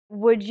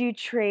would you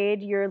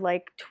trade your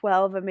like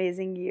 12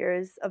 amazing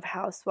years of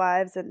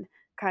housewives and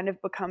kind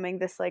of becoming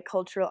this like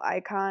cultural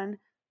icon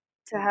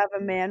to have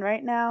a man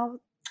right now?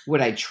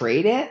 Would I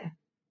trade it?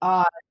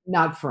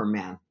 Not for a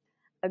man.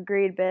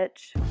 Agreed,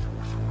 bitch.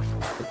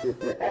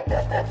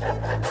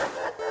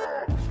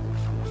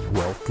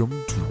 Welcome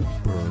to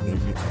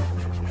Burning in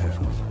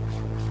Hell.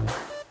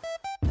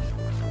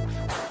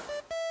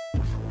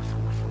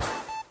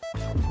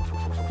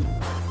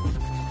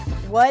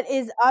 What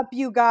is up,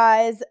 you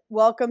guys?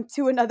 Welcome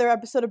to another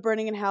episode of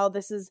Burning in Hell.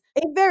 This is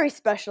a very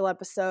special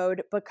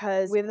episode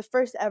because we have the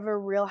first ever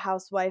Real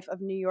Housewife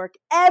of New York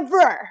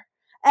ever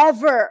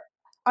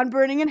on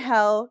Burning in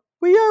Hell.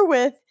 We are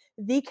with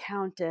the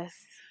Countess.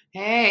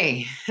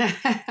 Hey.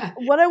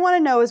 What I want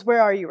to know is,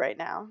 where are you right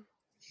now?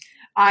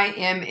 I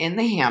am in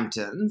the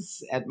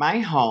Hamptons at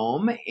my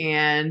home,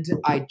 and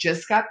I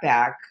just got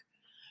back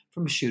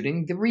from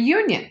shooting the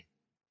reunion.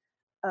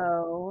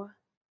 Oh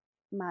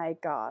my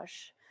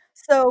gosh.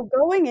 So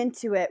going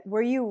into it,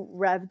 were you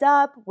revved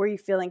up? Were you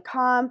feeling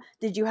calm?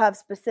 Did you have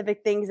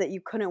specific things that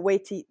you couldn't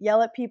wait to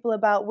yell at people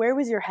about? Where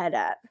was your head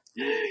at?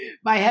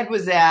 My head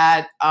was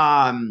at,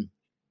 I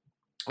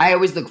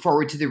always look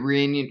forward to the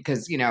reunion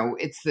because,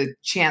 it's the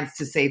chance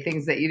to say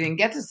things that you didn't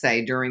get to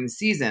say during the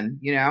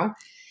season,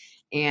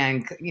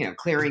 and,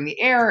 clearing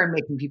the air and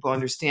making people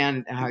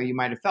understand how you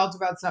might have felt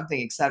about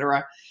something,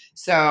 etc.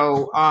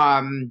 So,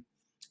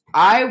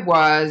 I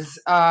was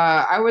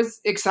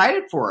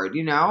excited for it,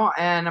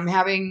 and I'm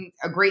having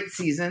a great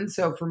season.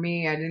 So for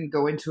me, I didn't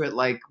go into it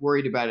like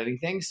worried about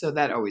anything. So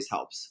that always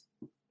helps.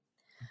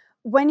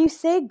 When you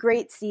say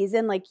great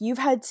season, like you've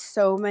had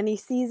so many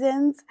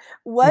seasons,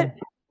 what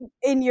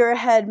in your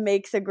head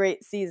makes a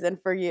great season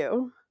for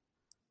you?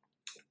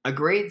 A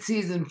great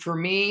season for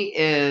me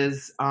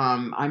is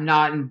I'm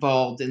not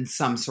involved in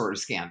some sort of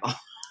scandal.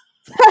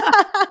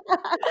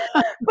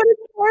 But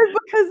it's hard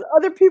because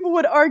other people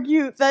would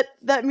argue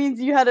that means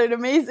you had an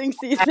amazing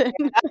season.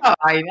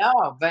 I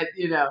know, but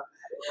it's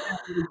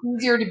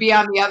easier to be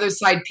on the other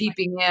side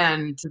peeping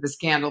in to the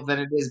scandal than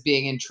it is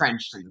being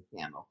entrenched in the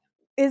scandal.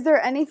 Is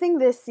there anything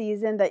this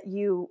season that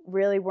you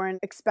really weren't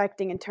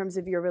expecting in terms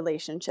of your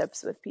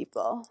relationships with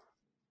people?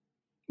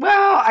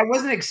 Well, I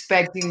wasn't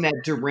expecting that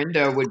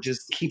Dorinda would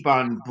just keep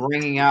on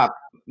bringing up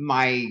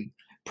my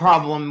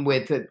problem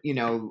with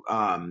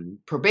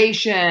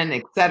probation,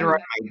 etc.,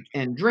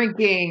 and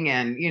drinking,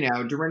 and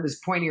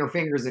Dorinda's pointing her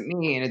fingers at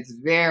me, and it's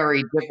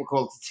very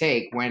difficult to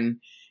take when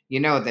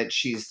you know that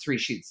she's 3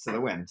 sheets to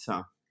the wind.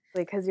 So,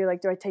 because you're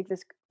like, do I take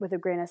this with a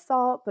grain of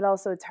salt? But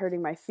also, it's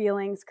hurting my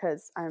feelings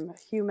because I'm a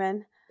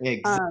human.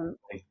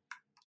 Exactly.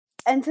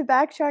 And to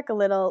backtrack a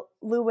little,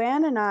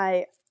 Luann and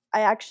I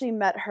actually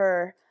met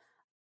her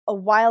a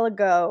while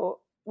ago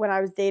when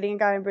I was dating a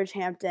guy in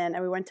Bridgehampton,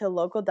 and we went to a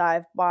local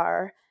dive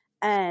bar.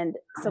 And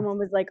someone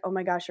was like, oh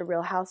my gosh, a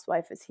Real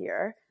Housewife is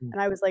here.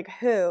 And I was like,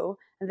 who?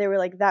 And they were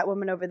like, that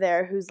woman over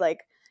there who's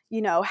like,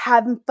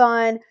 having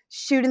fun,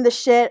 shooting the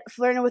shit,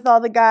 flirting with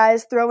all the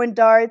guys, throwing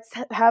darts,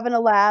 having a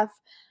laugh.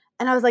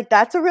 And I was like,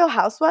 that's a Real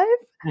Housewife?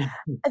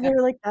 And they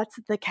were like, that's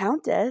the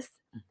Countess.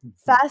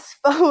 Fast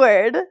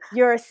forward,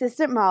 your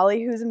assistant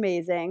Molly, who's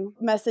amazing,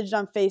 messaged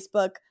on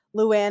Facebook,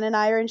 Luann and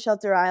I are in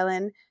Shelter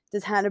Island.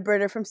 Does Hannah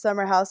Burner from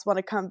Summer House want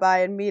to come by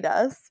and meet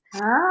us?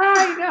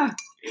 I know.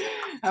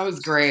 That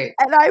was great.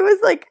 And I was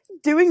like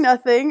doing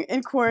nothing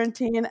in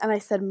quarantine. And I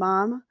said,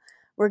 Mom,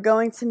 we're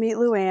going to meet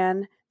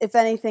Luann. If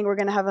anything, we're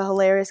going to have a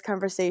hilarious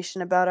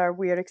conversation about our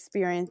weird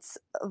experience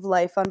of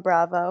life on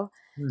Bravo.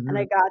 Mm-hmm. And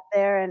I got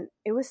there and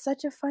it was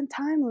such a fun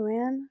time,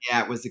 Luann.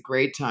 Yeah, it was a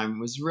great time.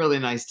 It was really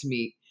nice to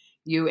meet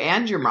you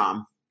and your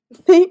mom.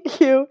 Thank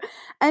you.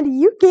 And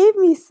you gave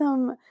me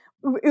some...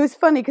 It was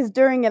funny because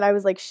during it, I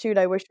was like, shoot,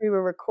 I wish we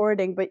were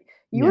recording. But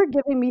you were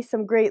giving me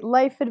some great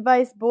life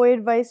advice, boy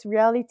advice,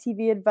 reality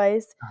TV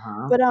advice.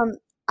 But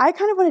I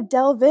kind of want to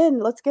delve in.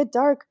 Let's get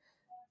dark.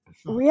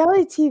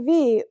 Reality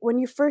TV, when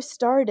you first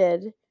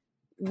started,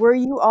 were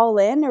you all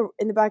in? Or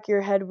in the back of your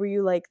head, were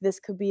you like,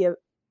 this could be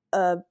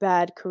a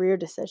bad career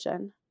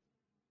decision?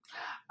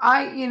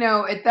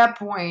 At that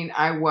point,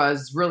 I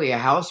was really a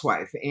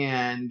housewife.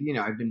 And,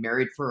 I've been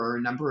married for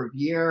a number of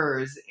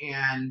years.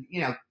 And,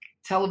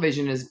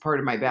 television is part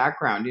of my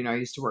background. I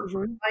used to work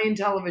for Italian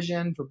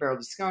television for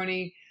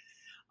Berlusconi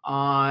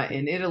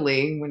in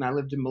Italy when I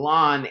lived in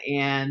Milan.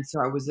 And so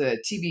I was a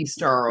TV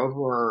star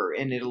over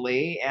in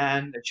Italy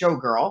and a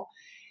showgirl.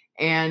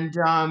 And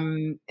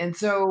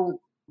so,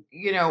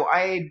 I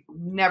had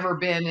never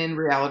been in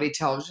reality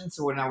television.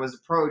 So when I was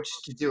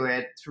approached to do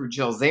it through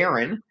Jill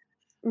Zarin,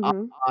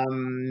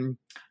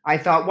 I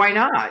thought, why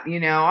not?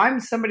 I'm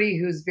somebody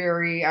who's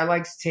I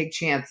like to take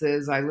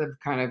chances. I live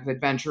kind of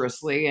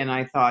adventurously. And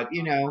I thought,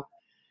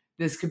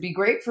 this could be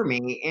great for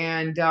me.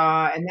 And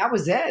that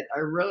was it. I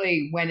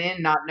really went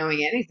in not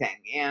knowing anything.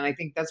 And I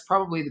think that's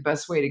probably the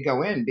best way to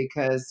go in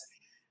because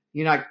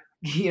you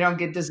don't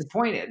get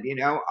disappointed.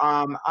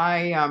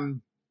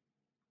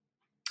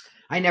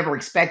 I never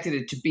expected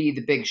it to be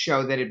the big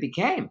show that it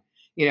became.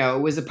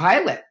 It was a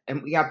pilot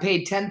and we got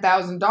paid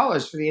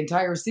 $10,000 for the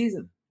entire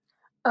season.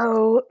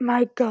 Oh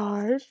my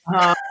gosh.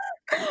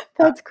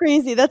 That's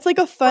crazy. That's like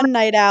a fun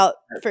night out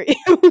for you.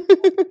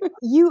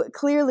 You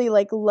clearly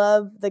like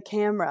love the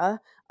camera,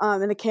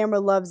 and the camera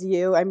loves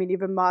you. I mean, you've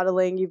been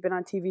modeling, you've been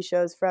on TV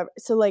shows forever.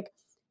 So like,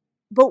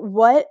 but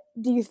what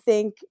do you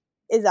think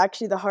is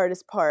actually the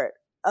hardest part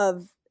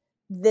of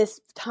this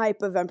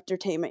type of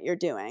entertainment you're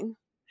doing?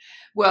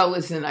 Well,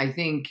 listen, I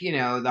think,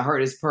 the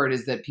hardest part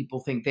is that people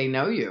think they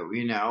know you,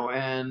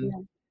 and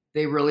Yeah.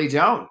 they really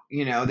don't.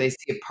 They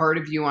see a part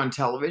of you on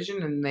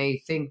television and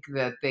they think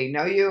that they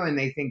know you and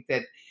they think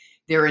that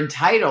they're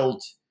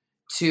entitled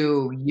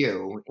to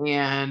you.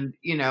 And,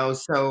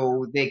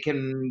 so they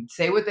can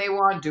say what they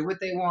want, do what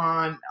they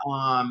want.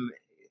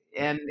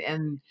 And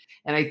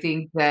I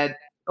think that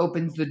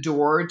opens the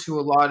door to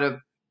a lot of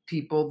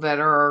people that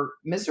are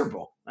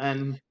miserable.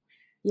 And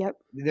Yep.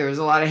 there's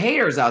a lot of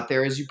haters out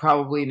there, as you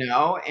probably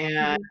know.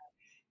 And Mhm.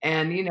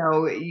 and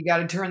you got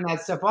to turn that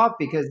stuff off,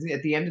 because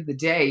at the end of the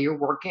day, you're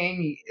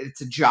working.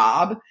 It's a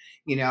job.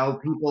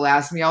 People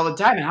ask me all the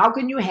time, how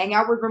can you hang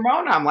out with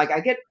Ramona? I'm like, I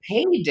get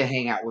paid to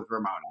hang out with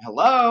Ramona.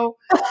 Hello.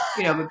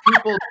 But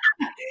people,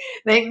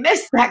 they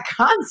miss that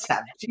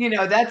concept.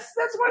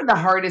 That's one of the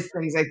hardest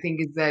things, I think,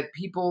 is that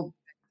people,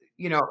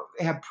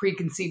 have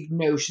preconceived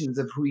notions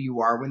of who you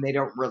are when they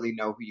don't really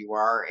know who you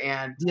are,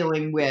 and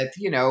dealing with,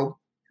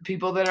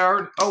 people that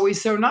aren't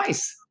always so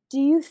nice. Do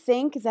you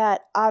think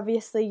that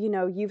obviously,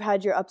 you've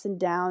had your ups and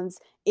downs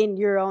in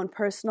your own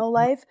personal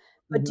life,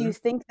 but do you Mhm.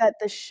 think that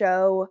the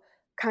show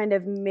kind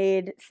of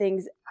made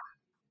things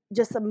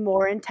just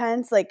more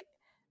intense? Like,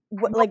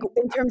 like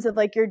in terms of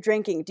like your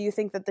drinking, do you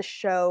think that the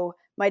show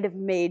might have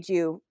made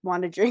you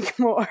want to drink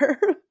more?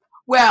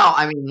 Well,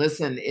 I mean,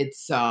 listen,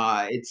 it's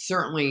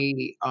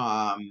certainly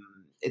uh,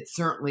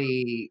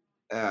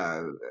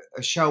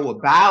 a show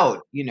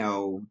about,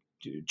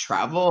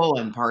 travel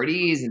and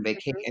parties and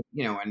vacation,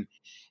 Mhm,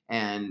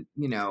 and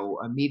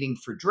a meeting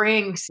for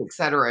drinks, et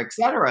cetera, et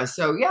cetera.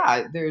 So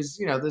yeah, there's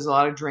a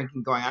lot of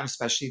drinking going on,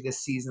 especially this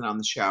season on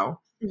the show.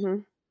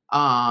 mhm.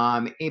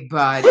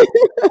 But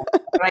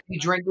would I be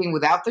drinking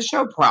without the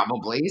show?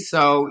 Probably.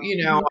 So,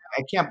 Mhm.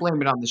 I can't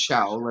blame it on the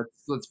show.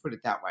 Let's put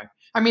it that way.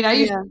 I mean, I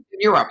used to Yeah. live in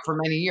Europe for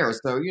many years,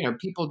 so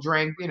people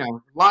drank,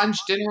 lunch,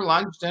 dinner,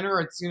 lunch, dinner.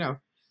 It's very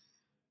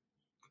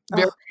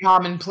Oh,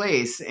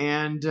 commonplace,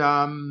 and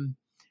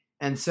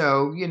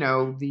so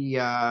the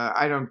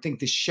I don't think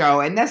the show,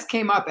 and this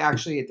came up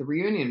actually at the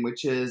reunion,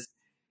 which is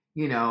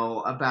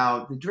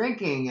about the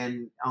drinking,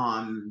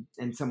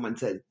 and someone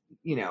said,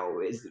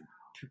 is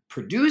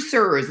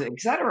producers, et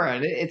cetera.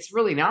 And it's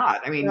really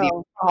not. I mean, the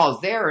no.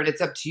 alcohol's there, and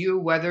it's up to you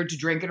whether to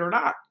drink it or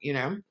not.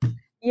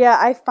 Yeah,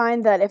 I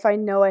find that if I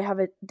know I have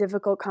a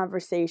difficult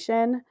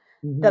conversation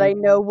that Hmm. I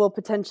know will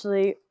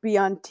potentially be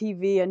on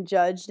TV and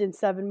judged in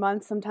 7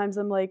 months, sometimes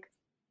I'm like,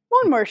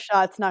 "1 more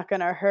shot's not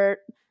gonna hurt.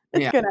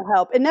 It's Yeah, gonna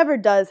help." It never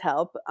does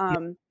help,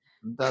 it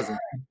doesn't.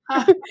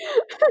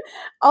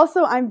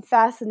 Also, I'm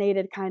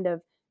fascinated kind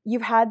of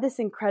you've had this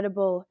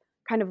incredible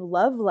kind of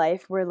love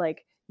life where,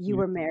 like, you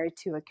were married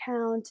to a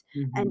count,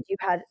 Hmm. and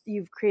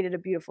you've created a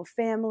beautiful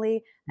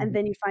family, and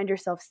then you find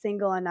yourself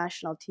single on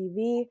national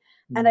TV,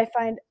 and Hmm.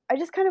 I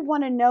just kind of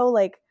wanna know,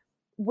 like,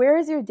 where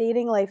is your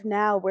dating life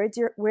now?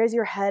 Where's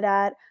your head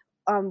at?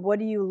 What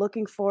are you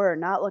looking for or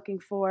not looking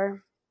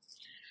for?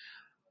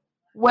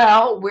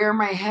 Well, where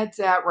my head's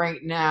at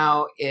right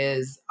now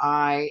is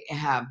I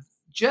have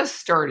just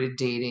started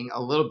dating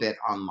a little bit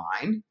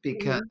online,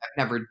 because Mhm, I've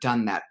never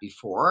done that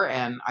before.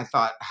 And I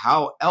thought,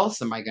 how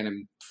else am I going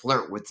to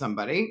flirt with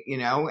somebody?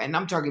 And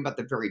I'm talking about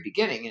the very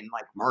beginning in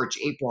like March,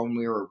 April, when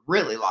we were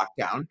really locked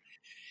down.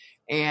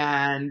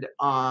 And,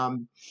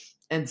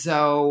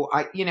 so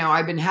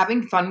I've been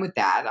having fun with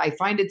that. I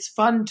find it's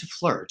fun to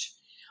flirt.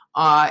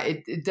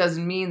 It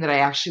doesn't mean that I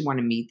actually want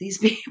to meet these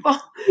people.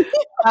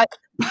 But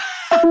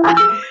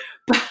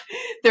but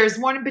there's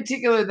one in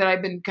particular that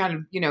I've been kind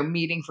of,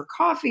 meeting for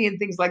coffee and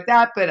things like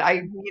that. But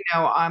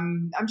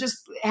mhm, I'm just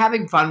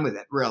having fun with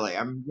it, really.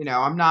 I'm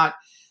not,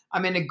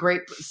 I'm in a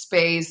great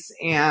space,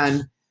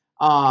 and,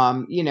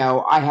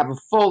 I have a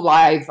full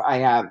life. I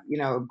have,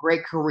 a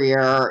great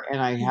career,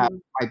 and I have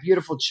mhm, my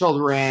beautiful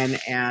children,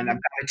 and I've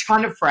mhm. got a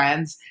ton of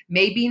friends,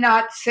 maybe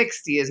not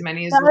 60, as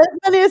many as Not as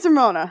many as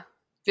Ramona.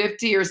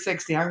 50 or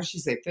 60. How did she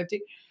say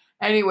 50?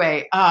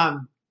 Anyway,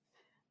 I'm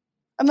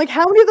like,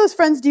 "How many of those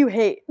friends do you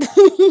hate?"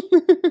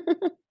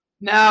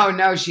 no,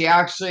 no, she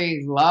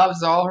actually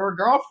loves all her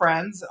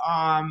girlfriends.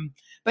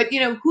 But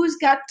who's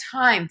got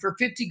time for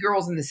 50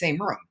 girls in the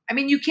same room? I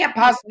mean, you can't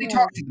possibly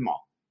talk No. to them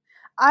all.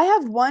 I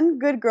have one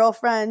good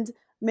girlfriend,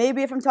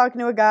 maybe if I'm talking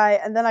to a guy,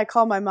 and then I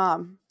call my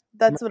mom.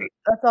 That's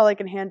all I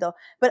can handle.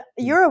 But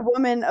Right. you're a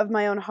woman of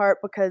my own heart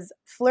because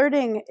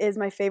flirting is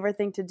my favorite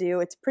thing to do.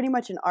 It's pretty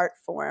much an art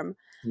form.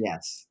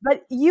 Yes.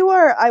 But you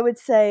are, I would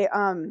say,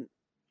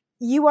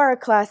 you are a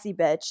classy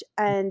bitch.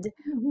 And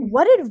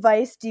what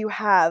advice do you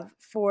have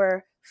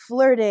for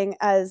flirting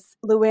as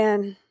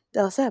Luann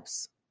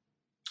Lesseps?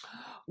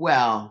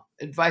 Well,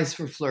 advice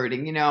for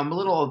flirting. I'm a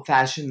little old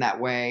fashioned that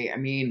way. I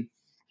mean,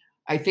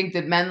 I think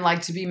that men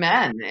like to be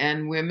men,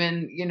 and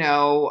women,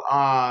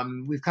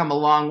 we've come a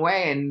long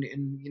way, and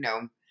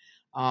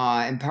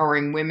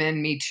empowering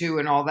women, Me Too,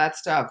 and all that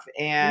stuff.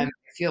 And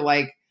I feel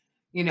like,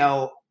 you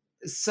know,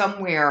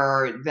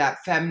 somewhere that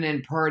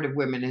feminine part of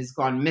women has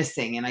gone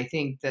missing. And I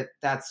think that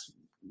that's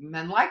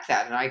men like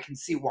that. And I can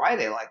see why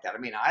they like that. I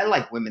mean, I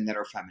like women that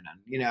are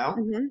feminine, you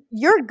know?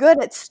 You're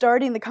good at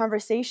starting the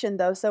conversation,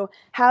 though. So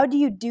how do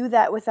you do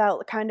that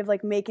without kind of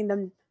like making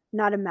them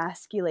not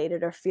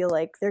emasculated or feel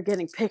like they're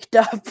getting picked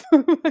up?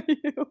 by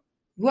you?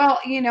 Well,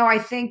 you know, I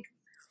think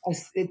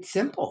it's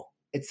simple.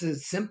 It's a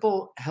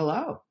simple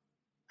hello.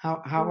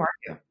 How Mm, are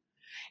you?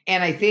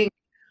 And I think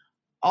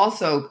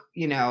also,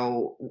 you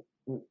know,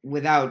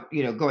 without,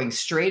 you know, going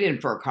straight in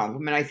for a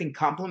compliment, I think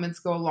compliments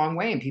go a long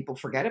way and people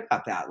forget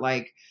about that.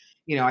 Like,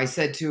 you know, I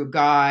said to a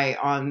guy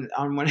on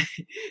one of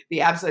the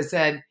apps, I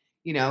said,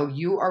 you know,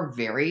 you are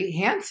very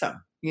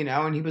handsome, you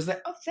know, and he was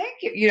like, oh,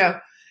 thank you. You know,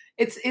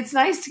 it's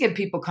nice to give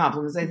people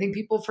compliments. I think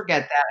people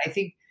forget that. I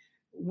think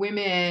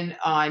women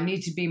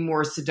need to be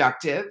more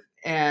seductive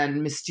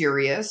and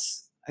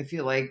mysterious. I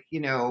feel like, you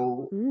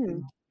know, you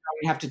mm,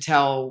 don't have to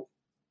tell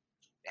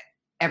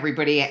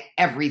everybody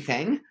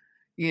everything,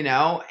 you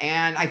know,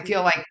 and I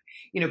feel like,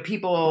 you know,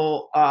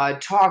 people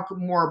talk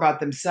more about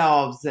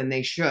themselves than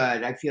they should.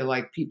 I feel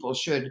like people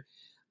should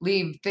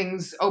leave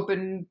things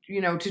open, you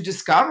know, to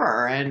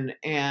discover, and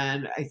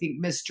I think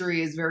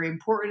mystery is very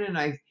important, and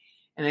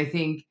I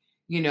think,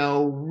 you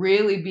know,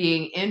 really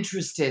being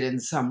interested in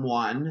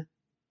someone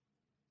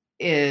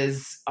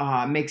is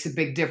makes a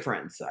big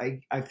difference.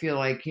 I feel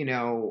like, you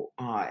know,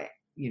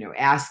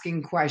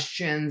 asking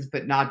questions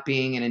but not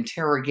being an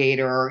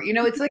interrogator. You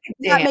know, it's like a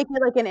not dance. make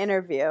it like an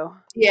interview.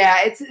 Yeah,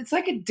 it's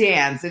like a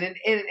dance, and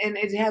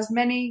it has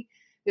many.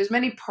 There's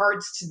many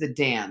parts to the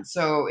dance,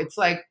 so it's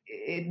like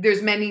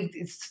there's many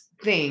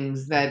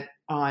things that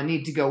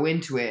need to go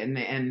into it,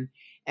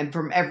 and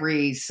from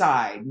every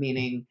side.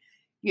 Meaning,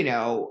 you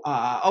know,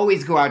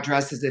 always go out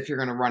dressed as if you're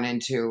going to run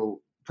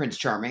into Prince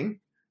Charming.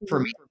 For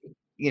me, Mhm,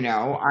 you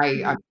know,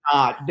 I'm mhm,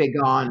 not big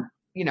on.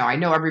 You know, I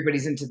know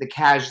everybody's into the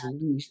casual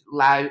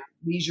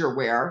leisure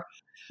wear,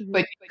 but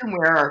mhm. you can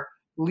wear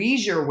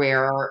leisure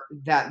wear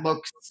that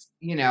looks,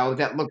 you know,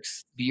 that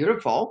looks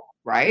beautiful,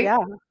 right? Yeah,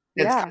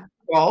 That's yeah.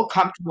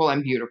 comfortable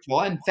and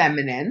beautiful and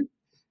feminine.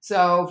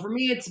 So for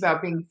me, it's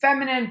about being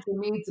feminine. For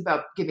me, it's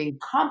about giving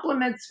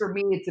compliments. For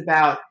me, it's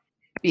about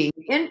being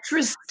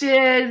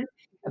interested,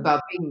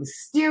 about being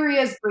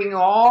mysterious, bringing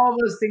all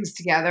those things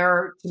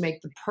together to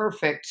make the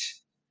perfect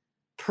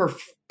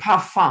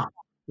parfum.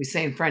 We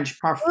say in French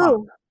parfum.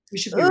 Ooh, We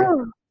should be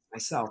ooh.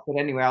 myself, but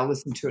anyway, I'll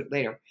listen to it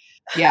later.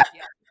 Yeah,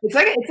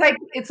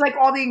 it's like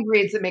all the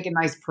ingredients that make a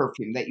nice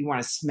perfume that you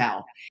want to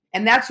smell,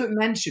 and that's what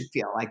men should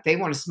feel like. They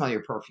want to smell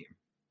your perfume.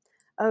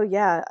 Oh,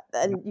 yeah,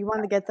 and you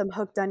wanna get them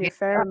hooked on Yeah, your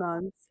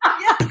pheromones.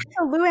 yeah,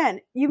 So, Luann,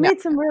 you yeah.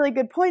 made some really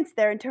good points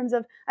there in terms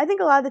of I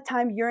think a lot of the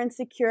time you're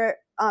insecure,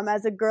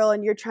 as a girl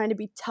and you're trying to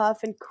be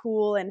tough and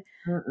cool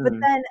but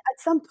Mm-mm. then at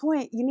some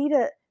point you need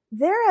to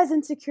they're as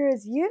insecure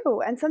as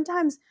you, and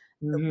sometimes,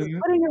 Mm-hmm.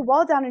 putting your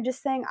wall down and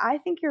just saying, "I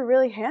think you're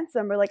really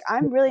handsome," or like,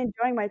 "I'm really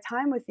enjoying my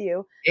time with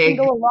you," can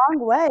go Egg a long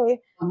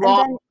way, and long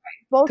then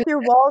both because your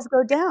walls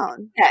go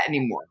down. that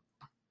anymore.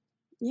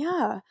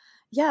 Yeah.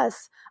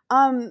 Yes.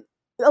 Um,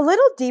 a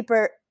little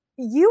deeper,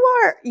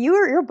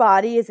 your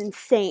body is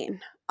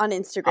insane on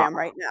Uh, Instagram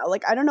right now.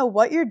 Like I don't know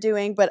what you're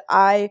doing, but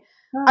I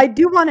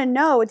do want to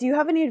know, do you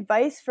have any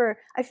advice for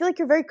I feel like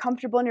you're very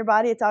comfortable in your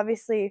body. It's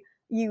obviously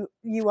you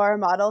are a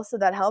model, so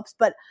that helps,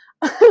 but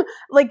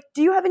like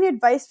do you have any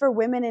advice for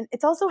women and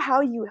it's also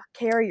how you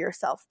carry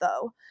yourself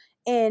though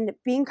in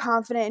being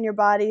confident in your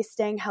body,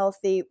 staying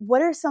healthy.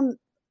 What are some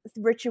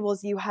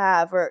rituals you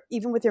have or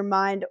even with your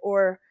mind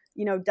or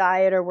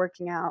diet or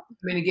working out.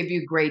 I'm going to give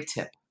you a great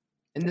tip,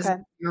 and this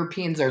Okay.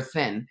 Europeans are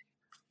thin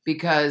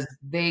because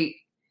they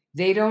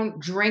don't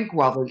drink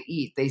while they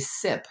eat. They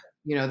sip.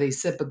 You know, they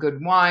sip a good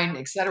wine,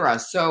 etc.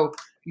 So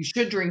you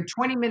should drink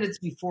 20 minutes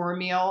before a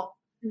meal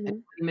and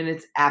Mhm. 20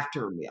 minutes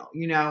after a meal.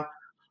 You know,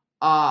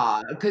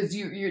 because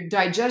your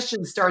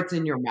digestion starts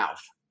in your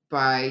mouth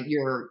by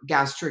your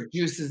gastric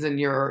juices and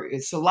your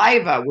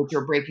saliva, which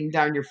are breaking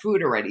down your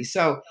food already.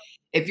 So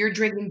if you're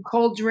drinking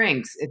cold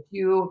drinks, if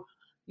you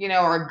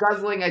know, are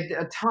guzzling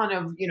a ton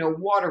of, you know,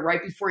 water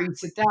right before you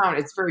sit down,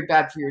 it's very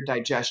bad for your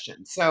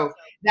digestion. So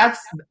that's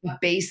the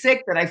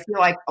basic that I feel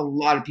like a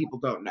lot of people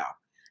don't know.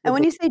 And That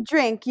when you say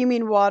drink, you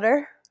mean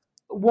water?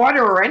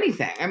 water or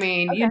anything. I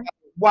mean, you know, Okay.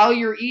 while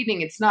you're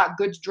eating, it's not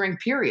good to drink,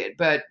 period.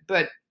 But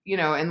you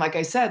know, and like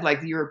I said,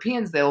 like the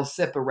Europeans, they'll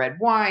sip a red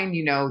wine,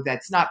 you know,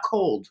 that's not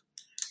cold.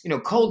 You know,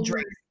 cold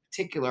drinks Mm.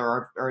 in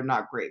particular are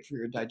not great for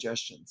your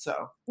digestion.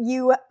 So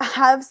You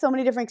have so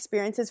many different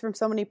experiences from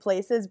so many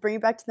places. Bring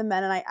it back to the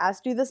men, and I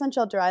asked you this on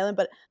Shelter Island,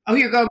 but oh,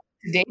 you're going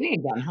to dating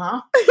again,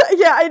 huh?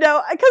 yeah, I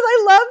know, because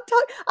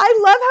I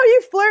love how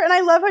you flirt and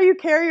I love how you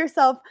carry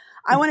yourself.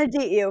 I want to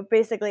date you,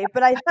 basically,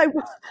 but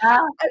Ah,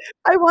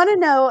 I want to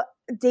know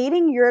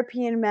dating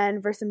European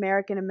men versus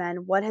American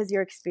men. What has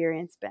your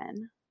experience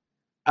been?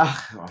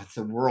 oh, it's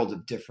a world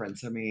of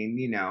difference. I mean,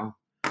 you know,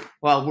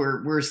 well,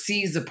 we're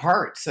seas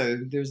apart, so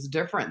there's a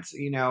difference.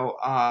 You know,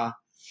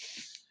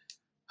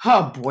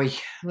 Oh boy,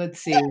 let's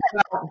see.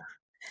 Well,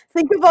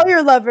 Think of all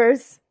your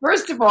lovers.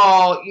 first of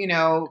all,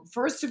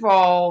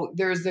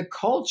 there's a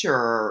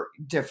culture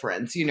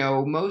difference.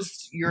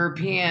 Most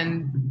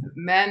European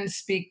men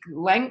speak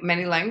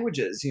many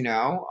languages, and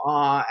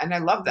I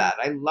love that.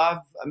 I love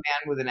a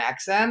man with an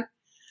accent.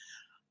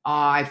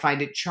 I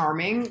find it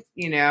charming.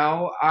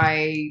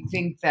 I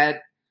think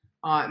that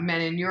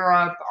men in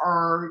Europe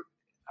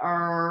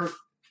are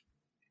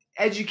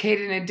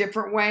educated in a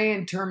different way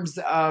in terms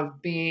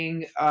of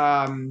being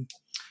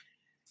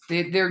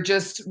they're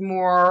just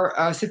more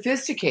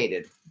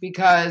sophisticated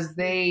because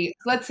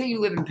let's say you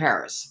live in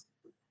Paris.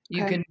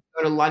 You Okay. can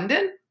go to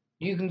London,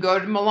 you can go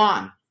to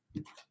Milan,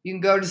 you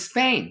can go to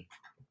Spain,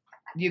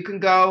 you can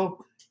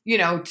go,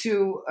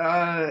 to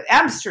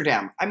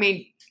Amsterdam. I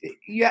mean,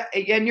 you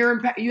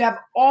have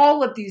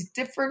all of these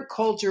different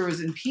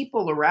cultures and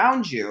people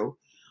around you.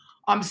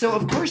 So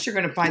of course you're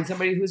going to find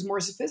somebody who's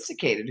more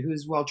sophisticated,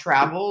 who's well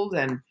traveled,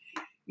 and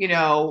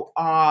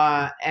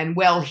and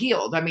well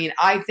heeled. I mean,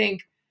 I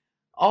think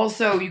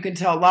also you can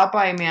tell a lot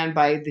by a man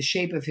by the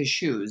shape of his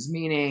shoes.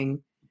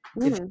 Meaning,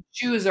 if his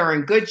shoes are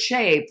in good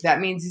shape, that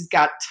means he's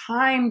got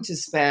time to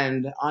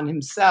spend on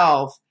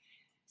himself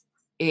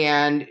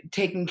and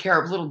taking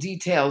care of little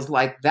details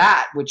like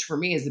that, which for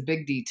me is a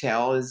big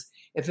detail. Is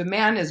if a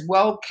man is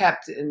well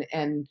kept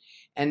and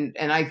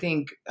I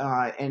think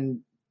and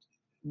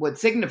what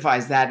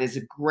signifies that is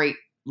a great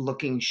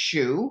looking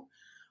shoe,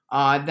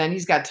 then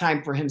he's got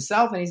time for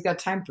himself and he's got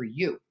time for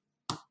you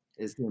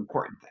is the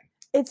important thing.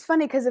 It's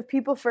funny because if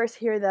people first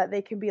hear that,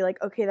 they can be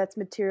like, okay, that's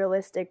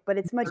materialistic, but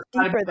it's much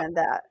deeper than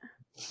that.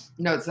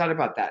 No, it's not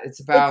about that. It's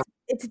about...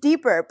 It's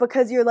deeper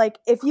because you're like,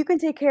 if you can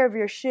take care of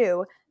your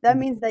shoe, that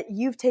means that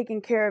you've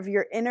taken care of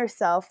your inner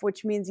self,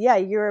 which means, yeah,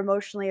 you're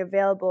emotionally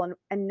available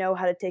and know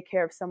how to take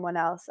care of someone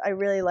else. I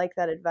really like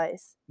that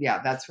advice. Yeah,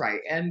 that's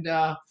right. And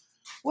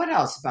what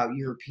else about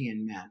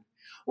European men?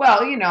 Well,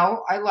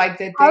 I like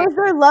that How is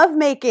their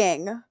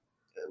lovemaking?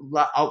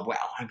 Oh,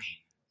 well, I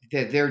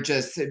mean, they're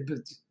just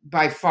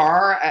by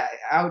far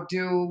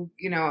outdo,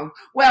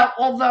 well,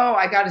 although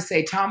I got to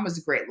say, Tom was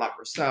a great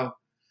lover. So,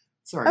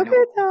 sorry.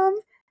 Okay, Tom.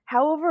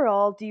 How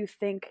overall do you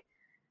think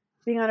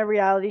being on a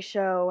reality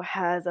show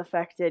has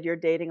affected your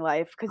dating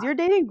life? Because you're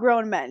dating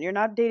grown men. You're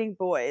not dating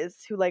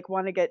boys who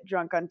want to get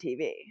drunk on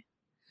TV.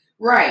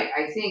 Right.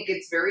 I think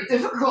it's very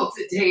difficult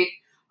to date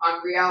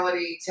on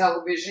reality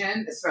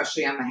television,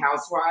 especially on the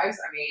Housewives.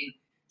 I mean,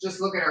 just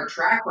look at our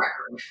track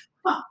record.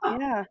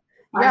 Yeah.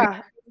 I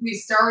mean, we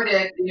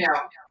started,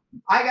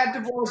 I got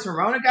divorced.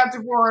 Ramona got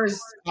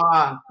divorced.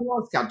 Who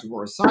else got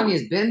divorced?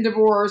 Sonia's been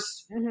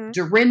divorced.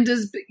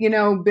 Dorinda's,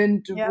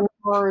 been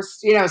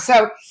divorced.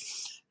 So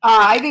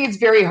I think it's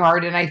very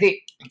hard. And I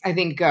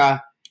think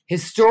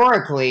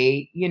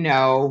historically,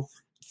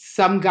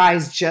 some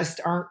guys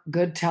just aren't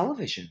good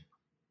television.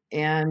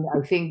 And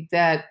I think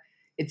that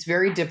it's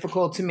very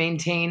difficult to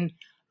maintain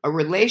a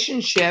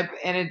relationship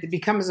and it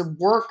becomes a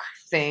work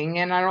thing.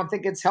 And I don't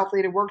think it's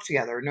healthy to work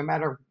together no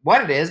matter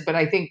what it is. But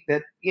I think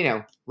that,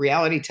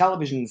 reality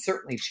television is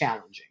certainly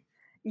challenging.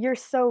 You're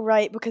so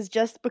right, because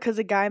just because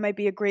a guy might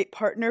be a great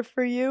partner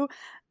for you,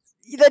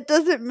 that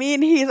doesn't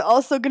mean he's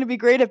also going to be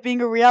great at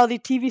being a reality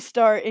TV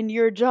star in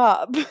your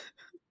job.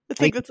 I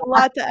think that's a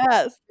lot to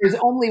ask. There's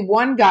only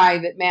one guy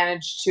that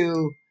managed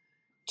to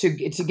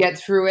get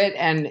through it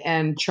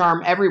and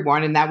charm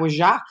everyone, and that was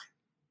Jacques.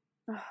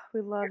 Oh,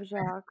 we love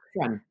Jacques.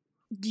 Yeah.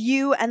 Do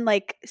you and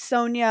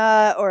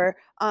Sonia or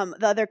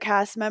the other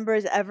cast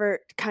members ever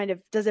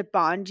does it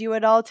bond you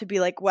at all to be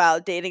like, wow,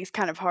 dating's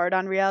kind of hard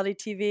on reality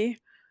TV?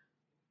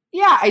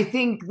 Yeah, I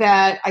think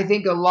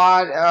a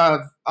lot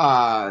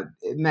of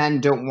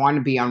men don't want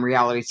to be on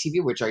reality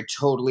TV, which I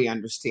totally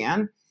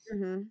understand.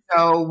 Mm-hmm.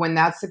 So when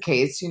that's the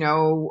case,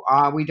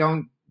 we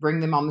don't bring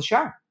them on the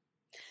show.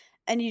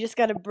 And you just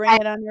got to bring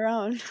it on your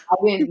own. I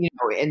didn't,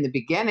 in the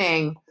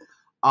beginning,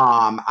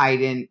 I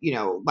didn't,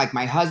 like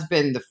my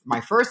husband,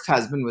 my first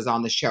husband was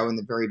on the show in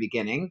the very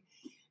beginning.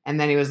 And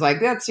then he was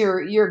like, that's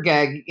your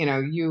gig,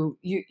 you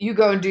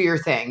go and do your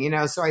thing,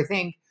 So I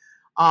think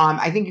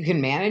you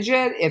can manage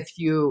it if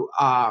you,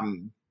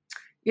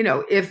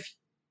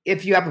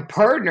 if you have a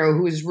partner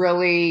who's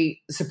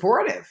really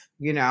supportive,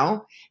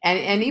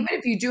 and even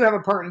if you do have a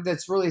partner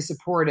that's really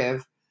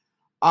supportive,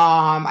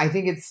 I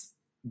think it's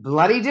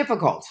bloody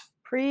difficult.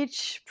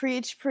 Preach,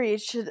 preach,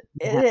 preach. It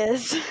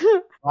is.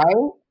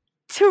 Right?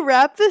 To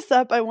wrap this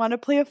up, I want to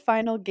play a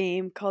final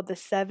game called the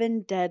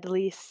 7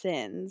 Deadly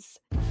Sins.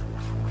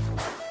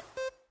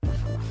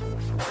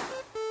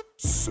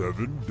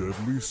 7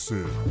 Deadly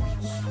Sins.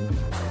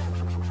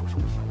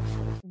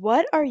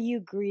 What are you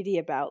greedy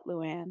about,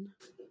 Luann?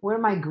 What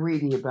am I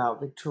greedy about,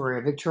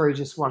 Victoria? Victoria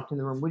just walked in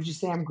the room. Would you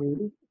say I'm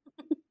greedy?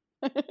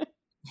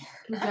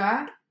 Who's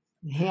that?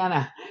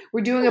 Hannah. We're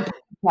doing a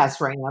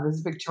podcast right now. This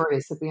is Victoria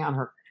sipping on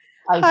her.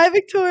 Hi,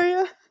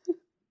 Victoria.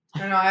 I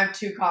don't know. I have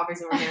 2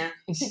 coffees over here.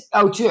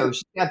 Oh, 2.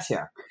 She got 2.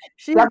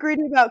 She's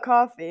greedy about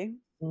coffee.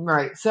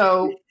 Right.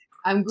 So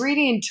I'm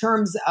greedy in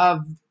terms of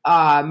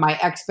my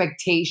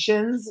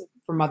expectations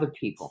from other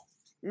people.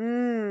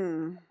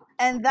 And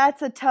And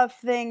that's a tough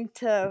thing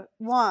to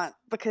want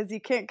because you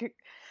can't.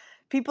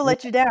 People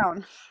let you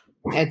down.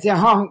 It's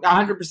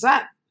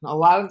 100% a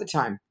lot of the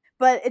time.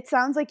 But it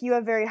sounds like you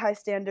have very high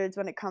standards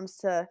when it comes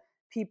to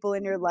people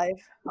in your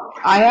life.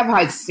 I have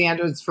high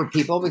standards for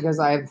people because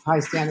I have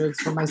high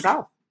standards for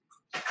myself.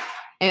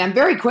 And I'm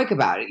very quick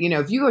about it.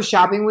 If you go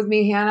shopping with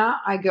me, Hannah,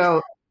 I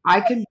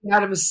can be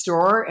out of a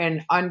store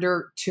in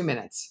under 2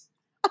 minutes.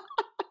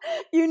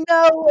 You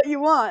know what you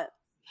want.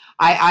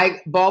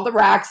 I ball the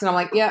racks and I'm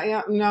like,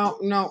 yeah, no.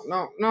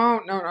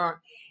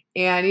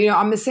 And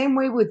I'm the same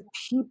way with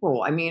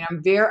people. I mean,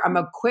 I'm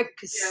a quick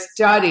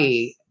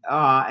study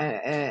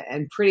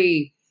and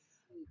pretty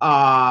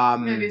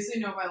Maybe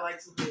so I like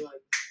to be like.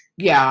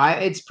 Yeah,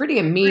 it's pretty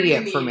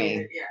immediate for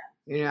me.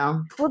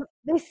 Yeah. Well,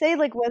 they say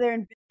like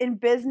whether in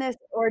business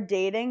or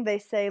dating, they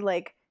say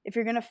like if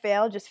you're gonna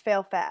fail, just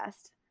fail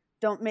fast.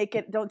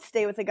 Don't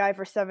stay with a guy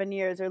for 7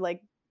 years or like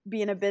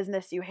be in a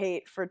business you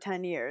hate for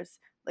 10 years.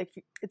 Like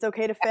it's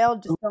okay to fail,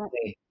 just don't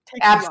take too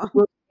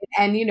long.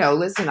 And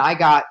listen, I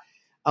got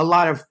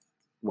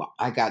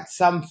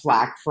some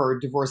flack for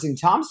divorcing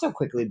Tom so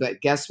quickly, but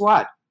guess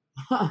what?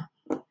 If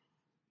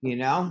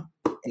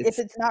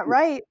it's not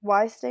right,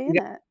 why stay in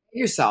it?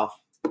 Yourself.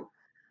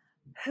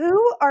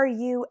 Who are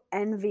you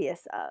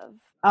envious of?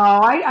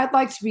 Oh, I'd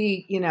like to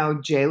be,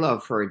 J-Lo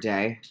for a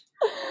day.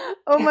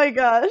 Oh my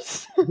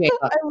gosh.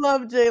 I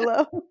love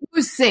J-Lo.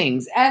 Who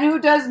sings and who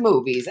does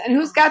movies and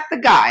who's got the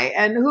guy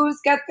and who's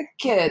got the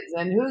kids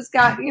and who's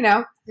got,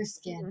 her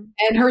skin.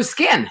 And her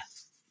skin.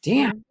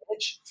 Damn,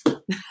 bitch.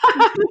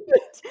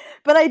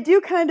 But I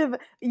do I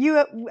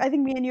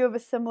think me and you have a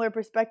similar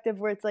perspective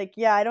where it's like,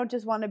 yeah, I don't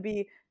just want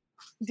to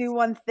do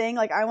one thing.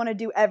 Like I want to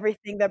do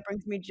everything that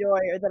brings me joy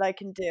or that I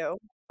can do.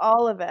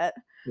 All of it.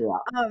 Yeah.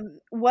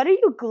 What are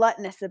you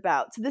gluttonous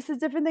about? So this is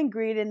different than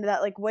greed in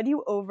that, like, what do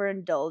you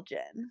overindulge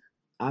in?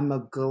 I'm a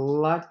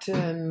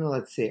glutton.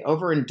 Let's see.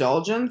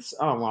 Overindulgence?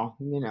 Oh, well,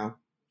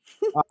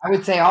 I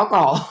would say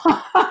alcohol.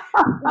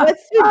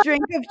 What's your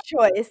drink of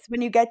choice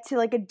when you get to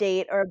like a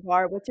date or a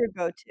bar? What's your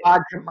go-to?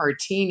 Vodka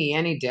martini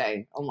any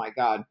day. Oh my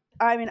God.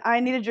 I mean, I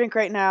need a drink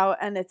right now,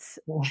 and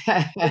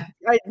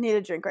I need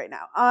a drink right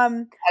now.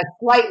 A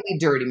slightly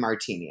dirty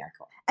martini, I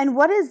call it. And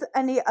what is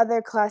any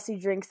other classy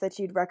drinks that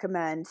you'd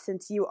recommend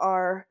since you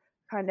are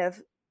kind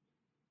of,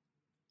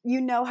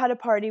 how to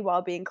party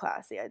while being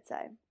classy, I'd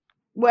say?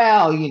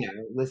 Well,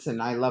 listen,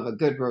 I love a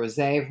good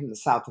rosé from the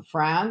south of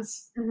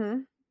France. Mm-hmm.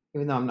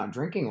 Even though I'm not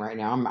drinking right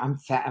now, I'm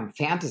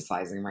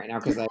fantasizing right now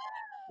because I'm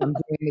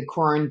doing the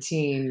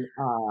quarantine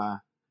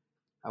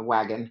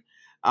wagon.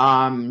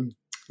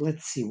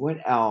 Let's see, what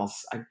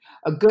else?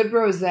 A good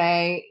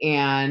rosé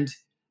and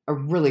a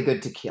really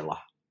good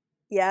tequila.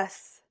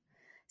 Yes.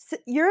 So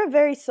you're a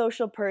very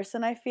social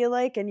person, I feel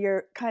like,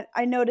 and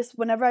I notice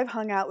whenever I've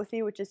hung out with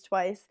you, which is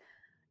twice,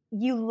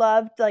 you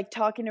loved like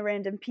talking to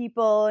random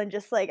people and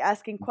just like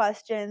asking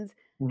questions.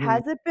 Mm-hmm.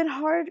 Has it been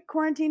hard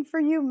quarantine for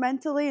you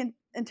mentally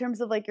in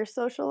terms of like your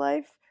social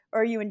life,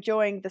 or are you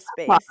enjoying the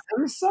space?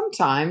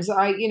 Sometimes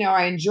I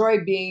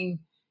enjoy being,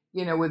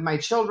 with my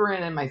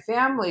children and my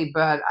family,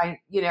 but I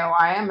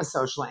am a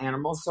social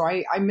animal. So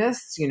I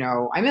miss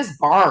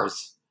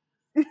bars.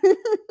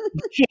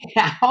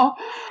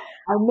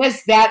 I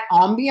miss that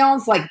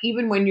ambiance. Like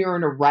even when you're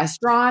in a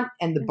restaurant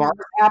and the bar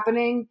is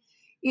happening,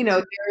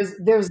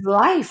 there's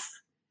life.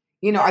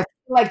 I feel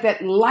like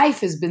that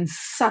life has been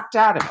sucked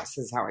out of us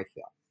is how I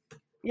feel.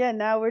 Yeah,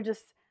 now we're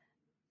just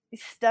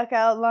stuck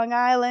out Long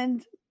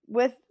Island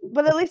but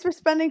at least we're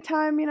spending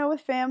time, with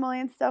family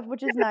and stuff,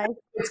 which is nice.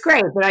 It's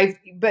great,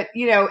 but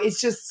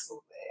it's just,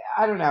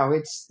 I don't know.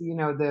 It's,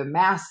 the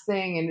mask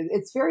thing, and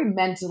it's very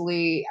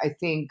mentally, I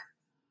think,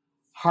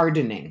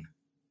 hardening.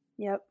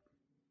 Yep.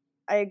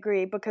 I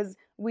agree, because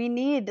we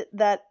need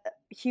that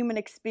human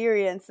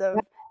experience of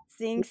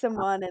seeing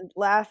someone and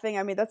laughing.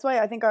 I mean, that's why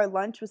I think our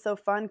lunch was so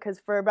fun, because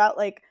for about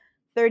like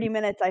 30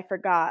 minutes, I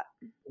forgot.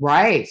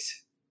 Right.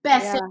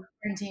 Best day of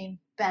quarantine.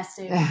 Best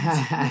day.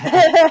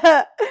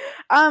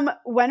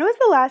 When was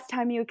the last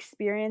time you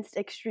experienced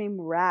extreme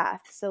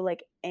wrath? So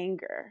like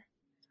anger.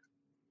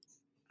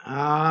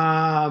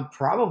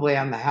 Probably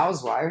on the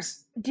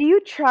Housewives. Do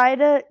you try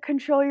to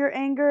control your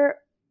anger,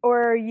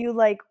 or are you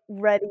like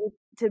ready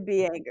to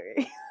be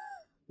angry?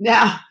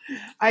 Yeah,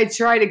 I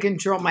try to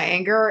control my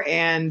anger,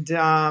 and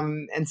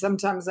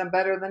sometimes I'm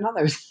better than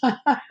others.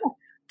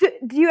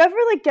 Do you ever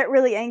like get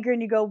really angry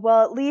and you go,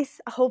 well, at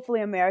least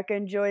hopefully America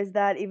enjoys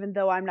that, even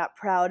though I'm not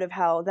proud of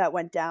how that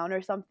went down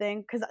or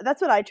something? Because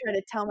that's what I try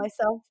to tell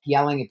myself.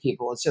 Yelling at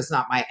people, it's just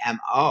not my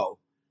MO.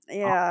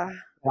 Yeah.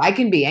 I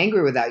can be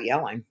angry without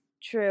yelling.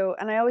 True.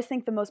 And I always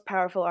think the most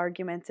powerful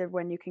arguments are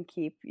when you can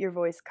keep your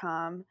voice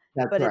calm.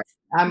 That's right.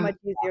 It's much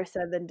easier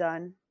said than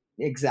done.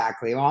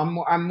 Exactly.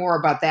 Well, I'm more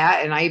about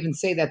that. And I even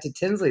say that to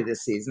Tinsley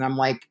this season. I'm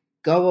like,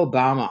 go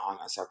Obama on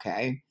us,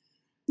 okay?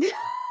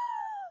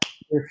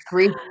 Your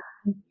scream,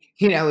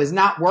 is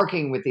not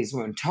working with these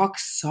women. Talk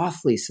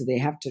softly so they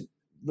have to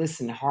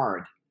listen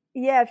hard.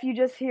 Yeah, if you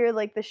just hear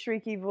like the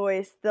shrieky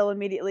voice, they'll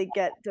immediately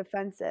get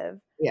defensive.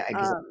 Yeah,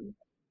 exactly.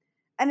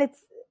 And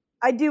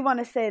I do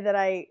want to say that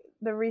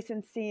the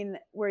recent scene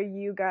where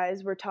you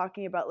guys were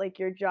talking about like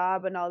your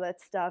job and all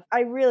that stuff,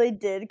 I really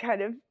did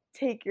kind of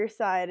take your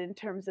side in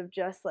terms of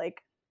just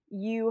like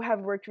you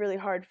have worked really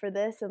hard for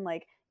this, and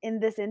like in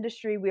this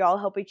industry we all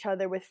help each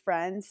other with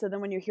friends. So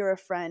then when you hear a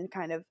friend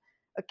kind of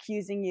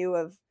accusing you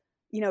of,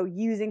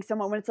 using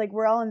someone, when it's like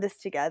we're all in this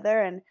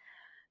together, and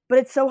but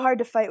it's so hard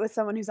to fight with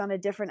someone who's on a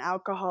different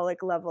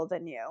alcoholic level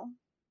than you.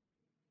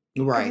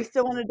 Because you Right.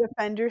 still want to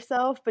defend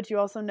yourself, but you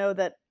also know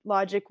that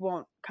logic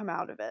won't come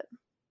out of it.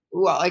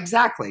 Well,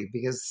 exactly,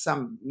 because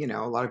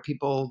a lot of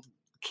people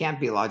can't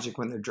be logic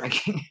when they're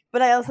drinking.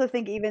 But I also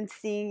think even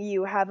seeing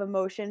you have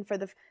emotion for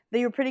that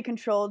you were pretty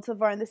controlled so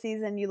far in the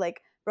season. You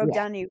like broke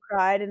Yeah. down and you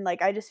cried, and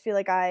like I just feel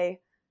like I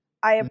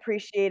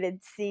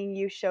appreciated seeing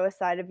you show a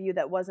side of you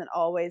that wasn't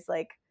always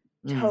like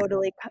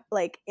totally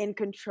like in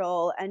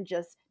control and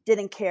just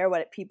didn't care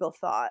what people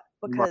thought,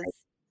 because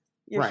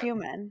you're Right.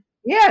 human.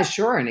 Yeah,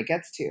 sure, and it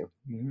gets to you.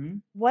 Mm-hmm.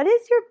 What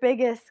is your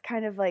biggest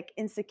kind of like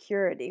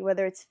insecurity,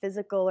 whether it's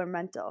physical or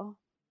mental?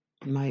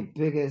 My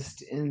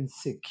biggest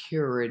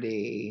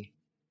insecurity.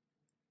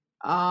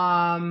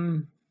 My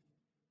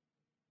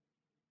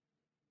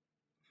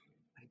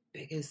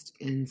biggest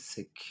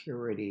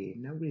insecurity.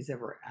 Nobody's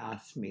ever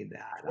asked me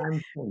that.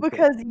 I'm thinking.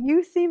 Because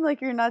you seem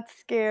like you're not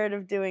scared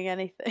of doing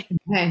anything.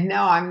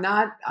 No, I'm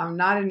not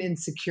an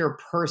insecure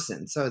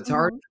person, so it's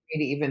hard for me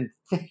to even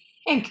think.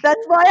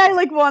 That's why I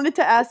like wanted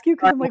to ask you,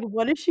 because I'm like,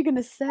 what is she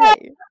gonna say?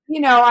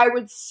 I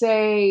would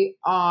say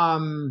I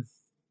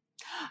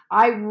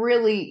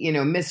really,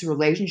 miss a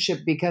relationship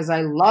because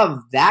I love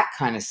that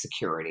kind of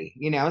security,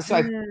 so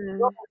I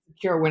feel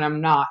secure when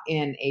I'm not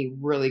in a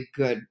really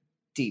good,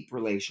 deep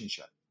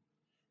relationship.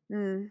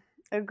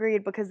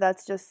 Agreed, because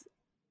that's just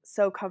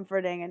so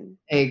comforting. And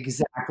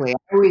exactly.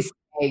 I always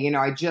say,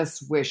 I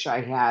just wish I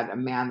had a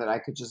man that I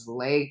could just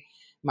lay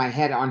my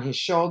head on his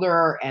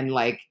shoulder and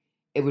like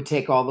it would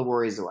take all the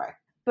worries away.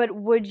 But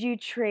would you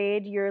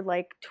trade your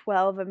like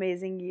 12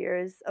 amazing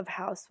years of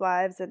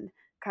housewives and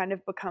kind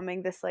of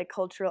becoming this like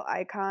cultural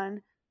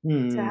icon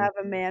to have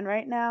a man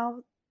right now?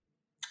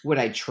 Would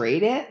I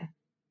trade it?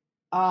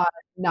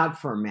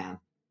 Not for a man.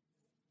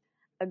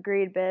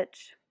 Agreed,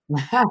 bitch.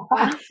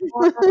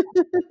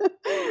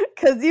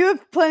 Because you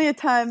have plenty of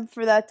time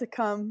for that to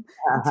come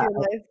into your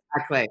life.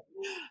 Exactly.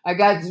 I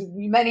got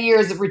many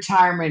years of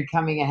retirement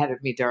coming ahead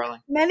of me, darling.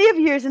 Many of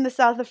years in the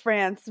south of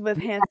France with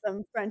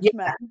handsome French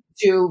men.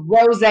 To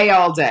rosé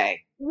all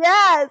day.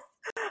 Yes.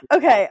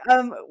 Okay.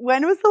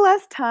 When was the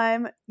last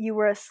time you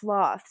were a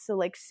sloth? So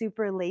like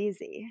super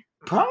lazy?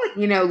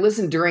 Probably,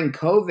 listen, during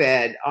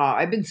COVID,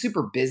 I've been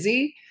super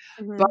busy,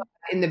 but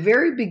in the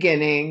very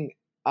beginning,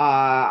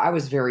 I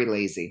was very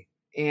lazy.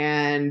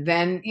 And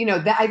then,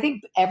 I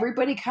think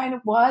everybody kind of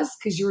was,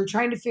 because you were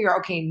trying to figure out,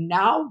 okay,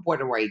 now what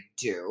do I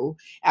do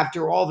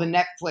after all the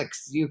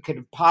Netflix you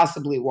could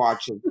possibly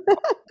watch?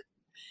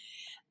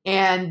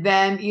 And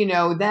then,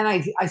 then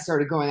I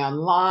started going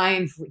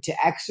online to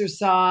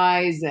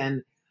exercise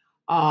and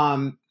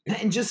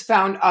just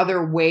found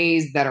other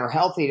ways that are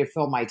healthy to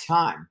fill my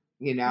time,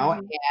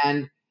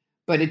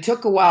 but it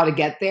took a while to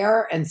get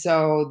there. And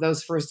so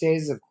those first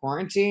days of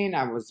quarantine,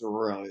 I was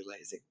really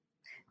lazy.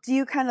 Do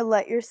you kind of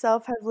let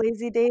yourself have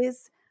lazy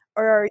days,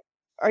 or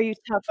are you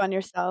tough on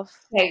yourself?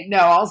 Hey, no,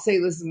 I'll say,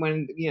 listen,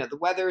 when, the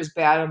weather is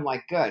bad, I'm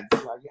like, good.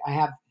 I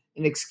have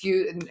an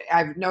excuse, and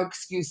I have no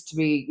excuse to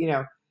be,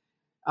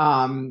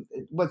 running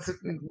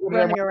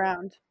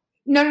around.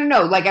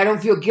 No. Like, I don't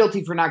feel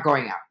guilty for not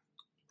going out.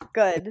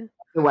 Good.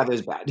 The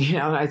weather's bad,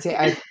 I say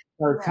I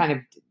kind of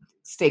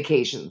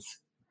staycations.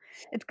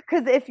 It's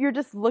because if you're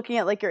just looking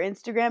at like your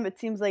Instagram, it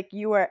seems like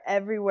you are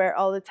everywhere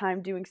all the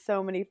time doing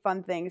so many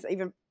fun things,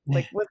 even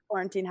like with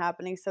quarantine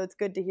happening. So it's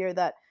good to hear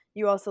that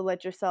you also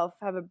let yourself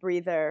have a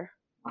breather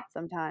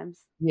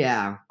sometimes.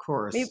 Yeah, of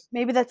course.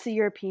 Maybe that's the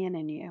European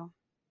in you.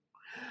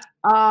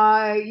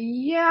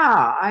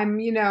 Yeah, I'm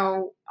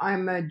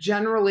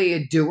generally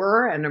a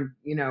doer, and I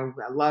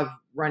love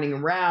running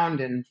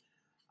around, and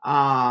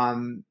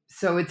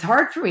so it's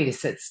hard for me to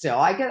sit still.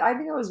 I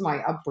think it was my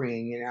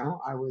upbringing,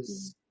 I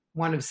was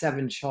one of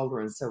 7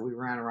 children, so we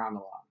ran around a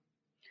lot.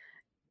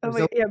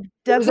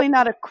 Definitely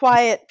not a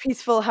quiet,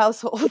 peaceful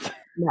household.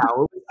 No,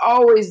 it was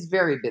always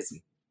very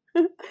busy.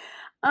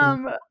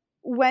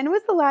 When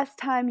was the last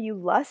time you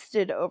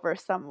lusted over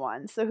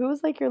someone? So who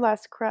was like your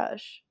last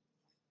crush?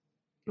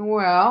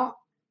 Well,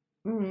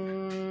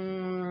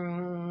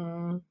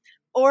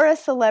 or a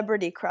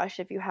celebrity crush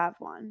if you have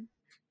one.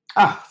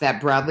 Oh,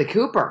 that Bradley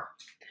Cooper.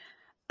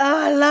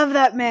 Oh, I love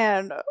that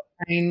man.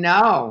 I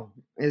know.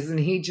 Isn't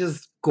he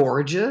just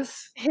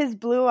gorgeous? His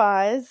blue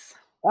eyes.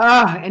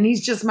 And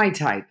he's just my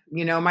type.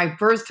 My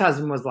first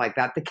husband was like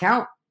that. The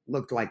Count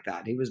looked like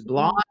that. He was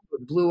blonde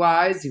with blue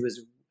eyes. He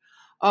was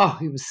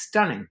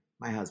stunning,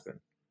 my husband.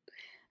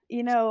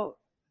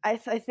 I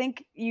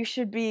think you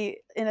should be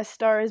in A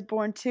Star Is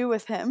Born 2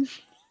 with him.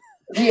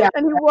 Yeah.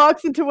 And he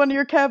walks into one of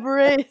your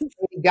cabarets.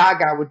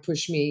 Gaga would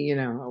push me,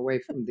 away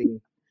from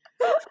the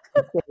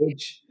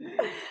stage.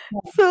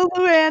 So,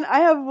 Luann,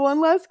 I have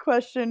one last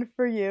question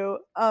for you.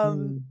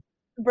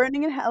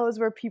 Burning in Hell is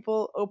where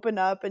people open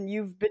up, and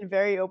you've been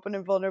very open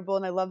and vulnerable,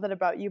 and I love that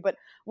about you. But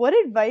what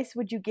advice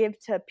would you give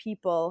to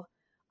people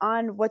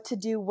on what to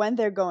do when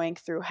they're going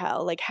through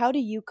hell? Like, how do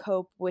you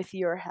cope with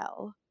your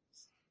hell?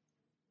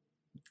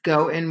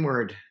 Go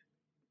inward,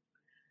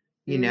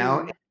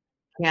 Mm.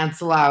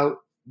 cancel out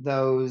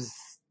those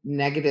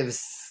negative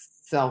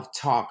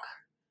self-talk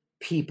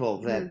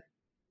people that,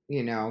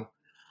 Mhm.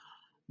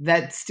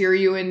 that steer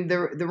you in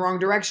the wrong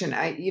direction.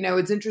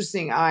 It's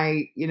interesting.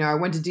 I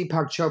went to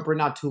Deepak Chopra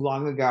not too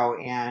long ago,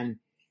 and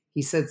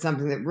he said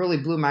something that really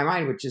blew my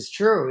mind, which is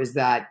true, is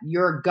that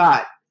your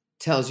gut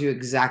tells you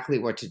exactly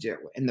what to do.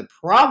 And the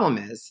problem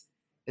is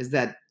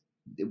that,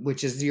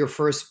 which is your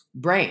first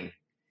brain.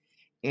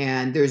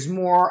 And there's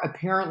more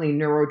apparently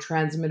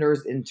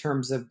neurotransmitters in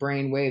terms of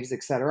brain waves,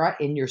 et cetera,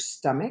 in your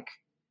stomach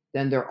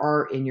than there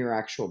are in your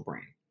actual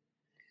brain.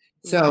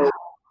 So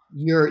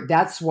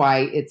that's why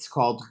it's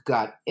called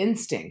gut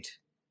instinct.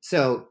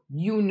 So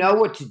you know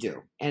what to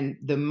do. And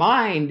the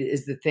mind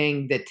is the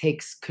thing that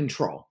takes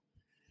control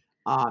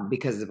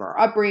because of our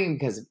upbringing,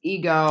 because of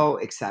ego,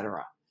 et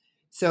cetera.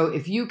 So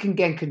if you can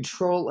get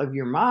control of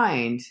your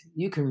mind,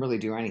 you can really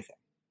do anything.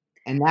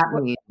 And that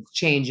means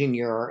changing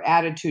your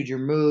attitude, your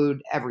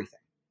mood,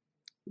 everything.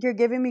 You're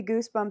giving me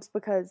goosebumps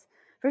because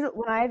first,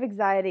 when I have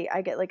anxiety,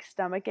 I get like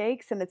stomach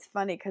aches, and it's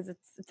funny because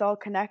it's all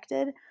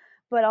connected.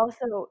 But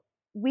also,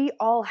 we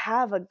all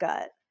have a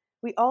gut.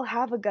 We all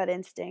have a gut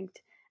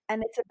instinct,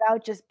 and it's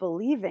about just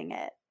believing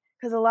it.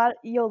 Because a lot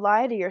you'll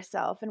lie to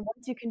yourself, and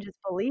once you can just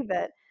believe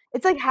it,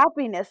 it's like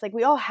happiness. Like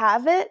we all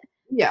have it.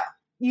 Yeah.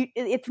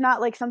 It's not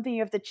like something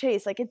you have to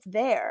chase. Like it's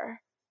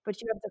there,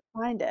 but you have to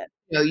find it.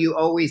 You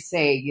always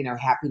say,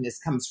 happiness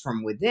comes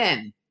from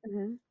within,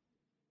 Mhm.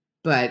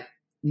 but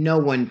no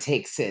one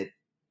takes it,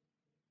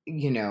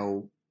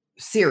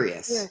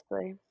 serious.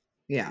 Seriously.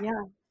 Yeah.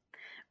 Yeah.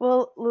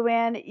 Well,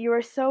 Luann, you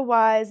are so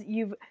wise.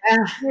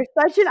 Ah, You're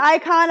such an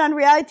icon on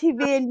reality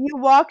TV, and you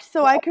walked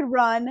so I could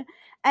run.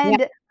 yeah.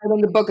 And I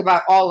wrote a book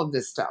about all of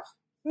this stuff.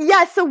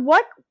 yeah, so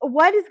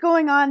what is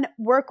going on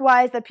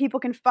work-wise that people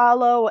can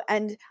follow?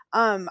 And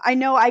I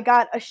know I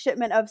got a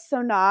shipment of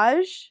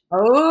Sonage.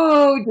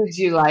 Oh, did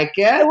you like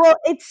it? Well,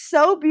 it's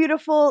so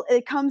beautiful.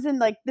 It comes in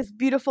like this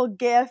beautiful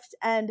gift,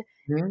 and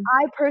Mhm.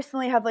 I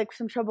personally have like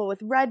some trouble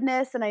with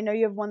redness, and I know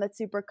you have one that's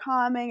super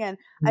calming, and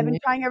I've been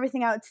Mhm. trying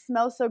everything out. It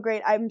smells so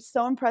great. I'm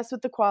so impressed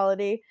with the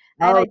quality,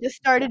 and Oh, I just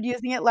started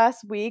using it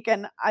last week,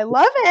 and I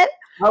love it.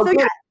 oh, So yeah,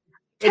 good.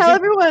 It's tell a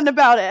everyone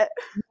about it.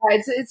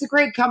 it's a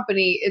great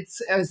company.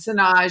 It's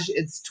Sonage.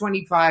 It's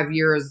 25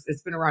 years.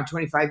 It's been around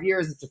 25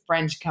 years. It's a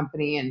French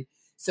company, and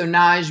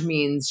Sonage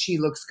means she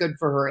looks good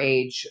for her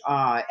age.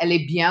 Elle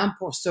est bien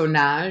pour son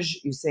âge,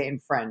 you say in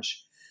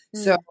French.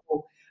 So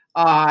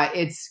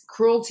it's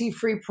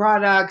cruelty-free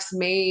products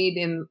made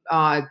in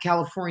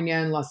California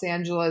and Los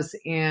Angeles,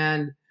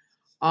 and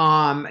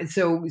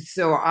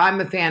so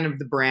I'm a fan of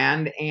the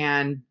brand,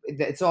 and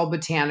it's all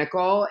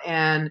botanical.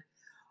 And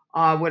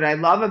what I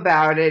love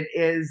about it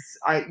is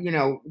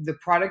the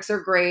products are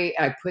great.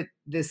 I put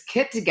this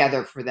kit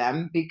together for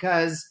them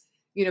because,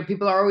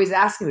 people are always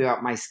asking me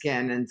about my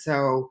skin. And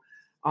so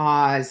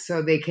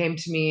they came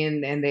to me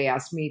and they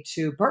asked me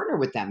to partner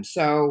with them.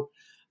 So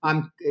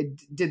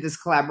did this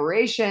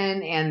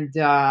collaboration, and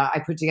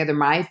I put together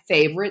my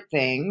favorite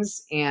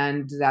things,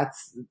 and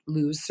that's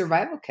Lou's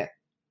Survival Kit.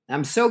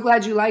 I'm so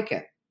glad you like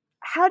it.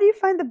 How do you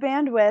find the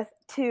bandwidth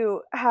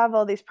to have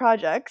all these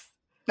projects?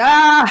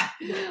 Ah,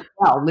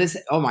 well,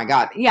 listen, oh my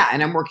God. Yeah.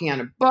 And I'm working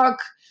on a book,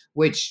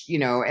 which,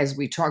 as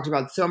we talked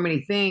about so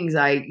many things,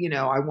 I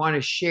want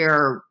to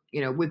share,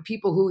 with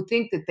people who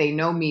think that they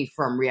know me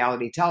from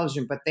reality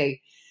television, but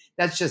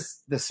that's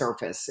just the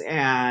surface.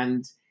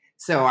 And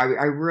so I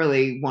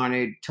really want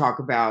to talk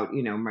about,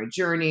 my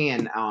journey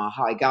and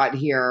how I got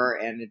here.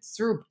 And it's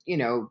through,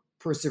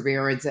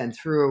 perseverance and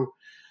through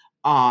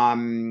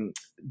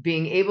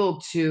being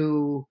able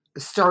to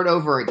start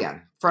over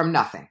again from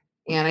nothing.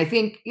 And I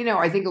think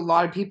a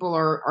lot of people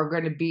are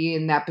going to be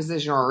in that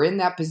position or are in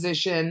that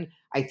position.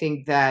 I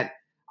think that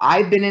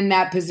I've been in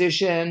that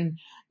position,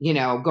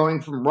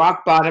 going from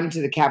rock bottom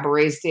to the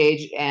cabaret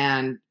stage,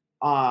 and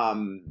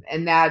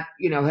that,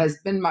 has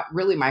been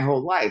really my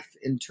whole life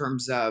in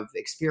terms of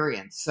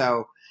experience.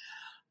 So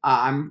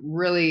I'm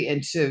really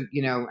into,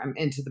 I'm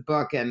into the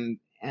book, and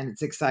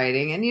it's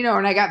exciting. And,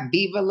 and I got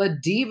Viva La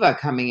Diva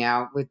coming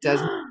out with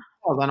Desmond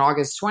on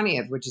August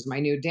 20th, which is my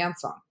new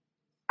dance song.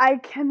 I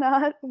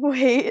cannot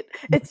wait.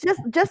 It's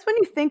just when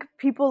you think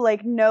people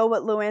like know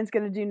what Luann's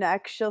gonna do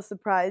next, she'll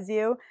surprise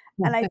you.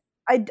 And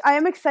I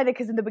am excited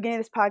because in the beginning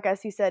of this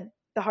podcast, you said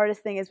the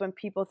hardest thing is when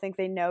people think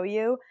they know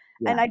you,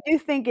 Yeah. and I do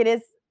think it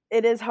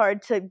is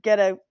hard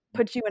to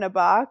put you in a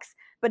box.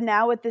 But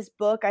now with this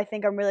book, I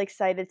think I'm really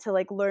excited to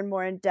like learn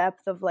more in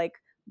depth of like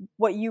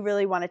what you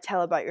really want to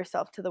tell about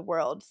yourself to the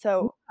world.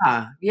 So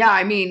Yeah.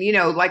 I mean,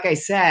 like I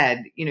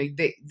said,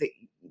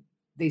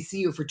 they see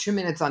you for 2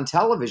 minutes on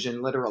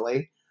television,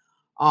 literally,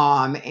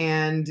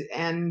 and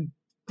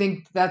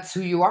think that's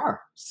who you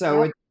are.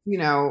 So Yep.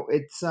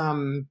 it's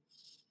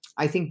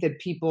I think that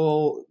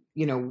people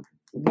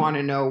want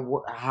to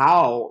know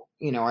how,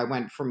 I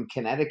went from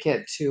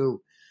Connecticut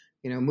to,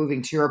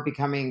 moving to Europe,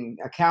 becoming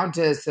a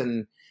countess,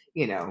 and,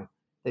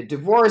 the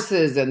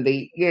divorces and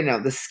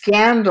the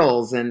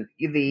scandals and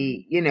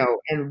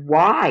and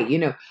why,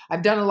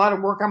 I've done a lot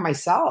of work on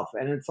myself,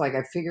 and it's like,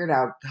 I figured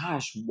out,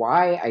 gosh,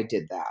 why I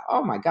did that.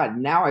 Oh my God.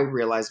 Now I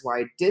realize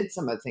why I did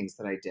some of the things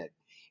that I did.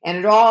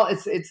 And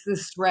it's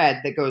this thread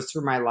that goes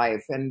through my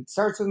life, and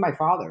starts with my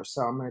father.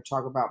 So I'm going to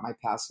talk about my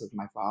past with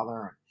my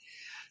father.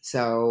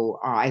 So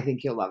I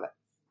think you'll love it.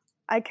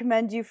 I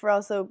commend you for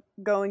also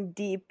going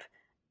deep.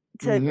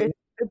 It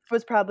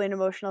was probably an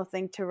emotional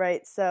thing to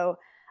write. So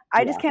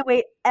I just can't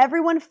wait.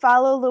 Everyone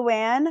follow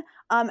Luann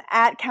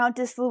at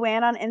Countess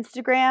Luann on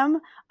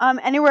Instagram.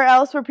 Anywhere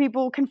else where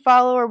people can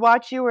follow or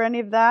watch you or any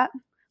of that?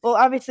 Well,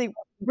 obviously,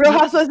 Real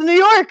Housewives of New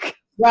York.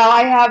 Well,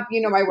 I have,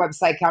 my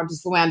website,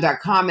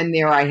 CountessLuann.com, and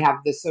there I have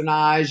the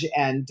Sonage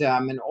and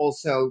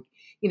also,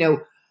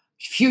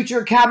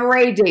 future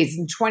cabaret days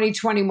in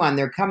 2021.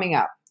 They're coming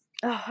up.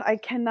 Oh, I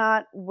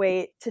cannot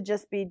wait to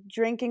just be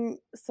drinking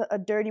a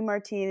dirty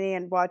martini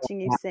and watching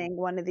you sing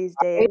one of these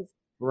days.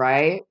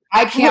 Right?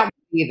 I can't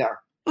wait either.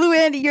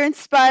 Luann, you're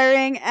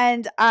inspiring,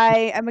 and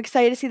I am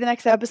excited to see the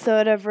next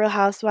episode of Real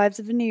Housewives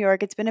of New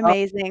York. It's been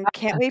amazing.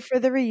 Can't wait for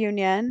the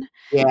reunion.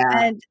 Yeah.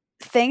 And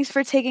thanks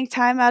for taking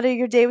time out of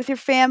your day with your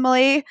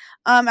family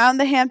out in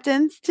the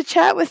Hamptons to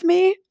chat with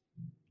me.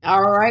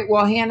 All right.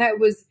 Well, Hannah, it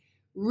was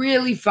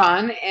really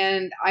fun,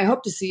 and I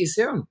hope to see you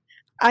soon.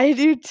 I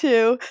do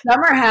too.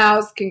 Summer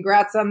House.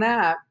 Congrats on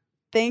that.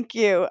 Thank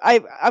you.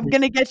 I'm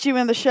going to get you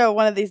in the show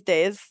one of these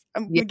days.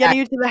 I'm getting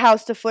you to the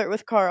house to flirt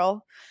with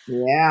Carl.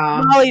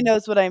 Yeah. Molly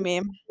knows what I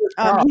mean.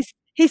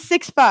 He's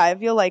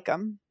 6'5". You'll like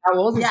him. How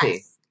old is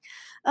he?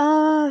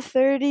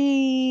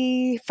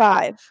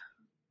 35.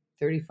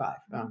 35.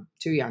 Oh,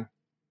 too young.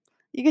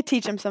 You could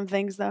teach him some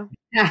things, though.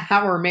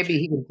 Or maybe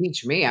he can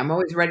teach me. I'm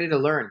always ready to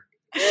learn.